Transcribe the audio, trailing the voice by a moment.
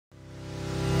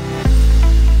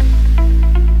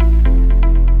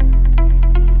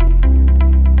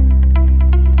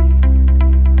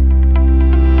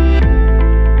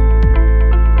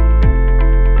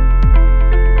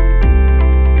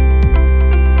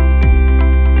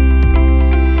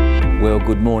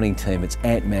Good morning team, it's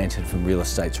Ant.manton from Real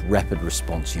Estate's Rapid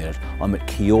Response Unit. I'm at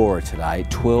Kiora today,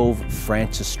 12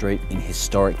 Francis Street in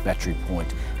historic Battery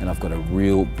Point, and I've got a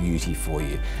real beauty for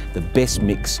you. The best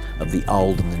mix of the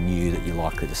old and the new that you're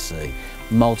likely to see.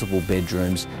 Multiple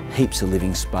bedrooms, heaps of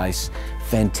living space,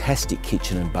 fantastic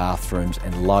kitchen and bathrooms,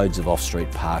 and loads of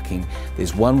off-street parking.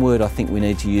 There's one word I think we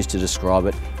need to use to describe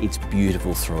it: it's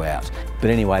beautiful throughout.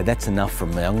 But anyway, that's enough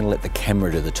from me. I'm going to let the camera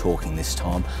do the talking this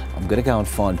time. I'm going to go and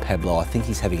find Pablo. I think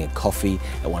he's having a coffee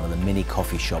at one of the many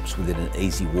coffee shops within an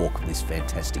easy walk of this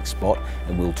fantastic spot,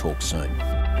 and we'll talk soon.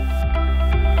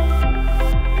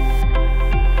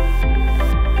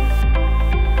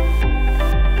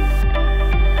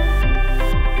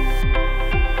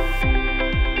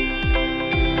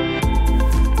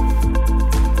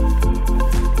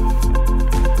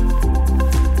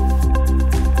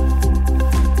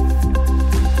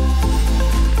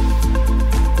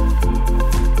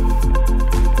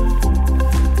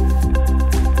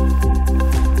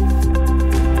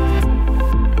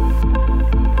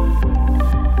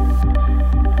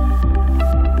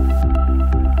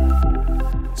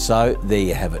 So there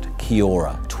you have it,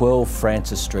 Kiora, 12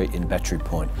 Francis Street in Battery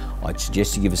Point. I'd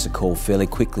suggest you give us a call fairly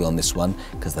quickly on this one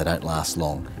because they don't last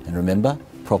long. And remember,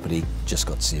 property just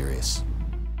got serious.